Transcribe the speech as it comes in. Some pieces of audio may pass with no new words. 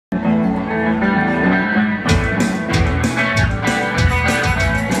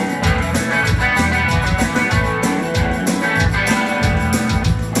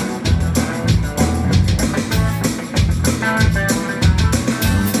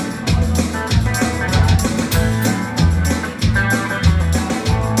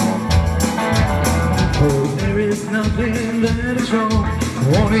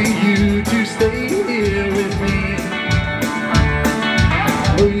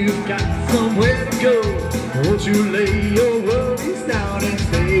Won't you lay your worries down and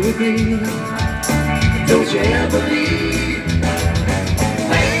stay with me? Don't you ever leave.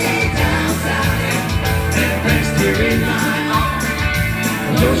 Lay down, darling, and rest here in my arms.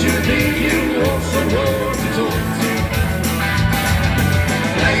 Don't you think you want someone to talk to?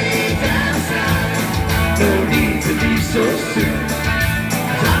 Lay down, darling, no need to be so soon.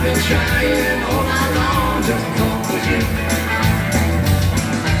 'Cause I've been trying all night long just to talk with you.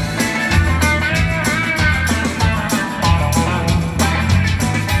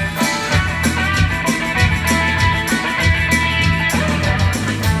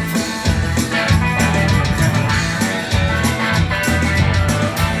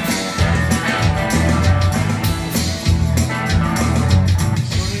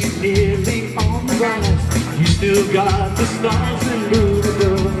 Nearly on the rise, you still got the stars and moon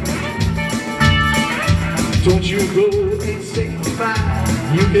above. Don't you go and say goodbye.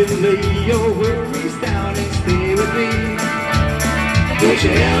 You can lay your worries down and stay with me. Don't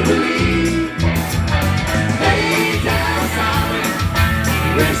you ever leave. Lay down, darling,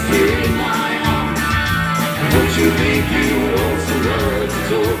 rest here in my arms. Don't you think you want someone to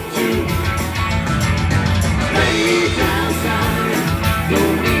talk to? Lay down, darling, no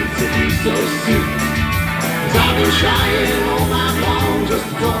need to be so soon. 'Cause I've been trying all night long just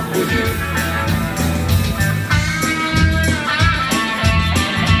to talk with you.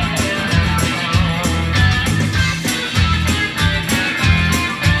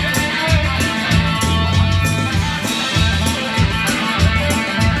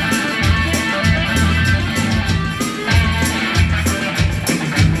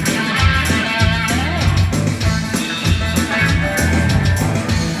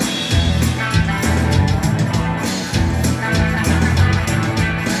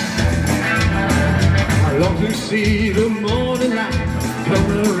 Long to see the morning light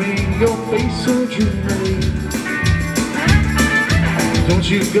coloring your face so dreamily. Don't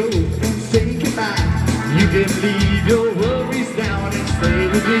you go and say goodbye. You can leave your worries down and stay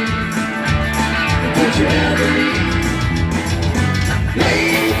with me. Don't you ever leave. Lay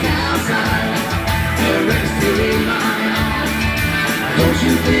down, silent, and rest here in my arms. Don't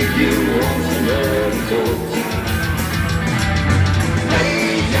you think you want to learn to talk to? Lay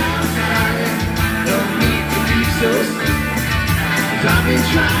down, silent, don't need to be so sweet. 'Cause I've been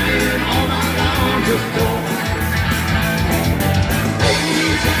trying all night long just to talk. Lay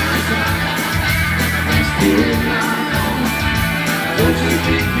down, silent, rest here in my arms. Don't you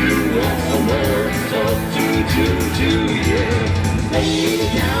think you want someone to talk to, yeah. Lay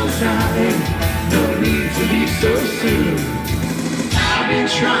down, silent, no need to be so soon. I've been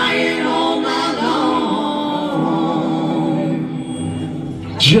trying all night long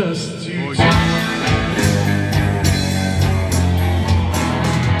just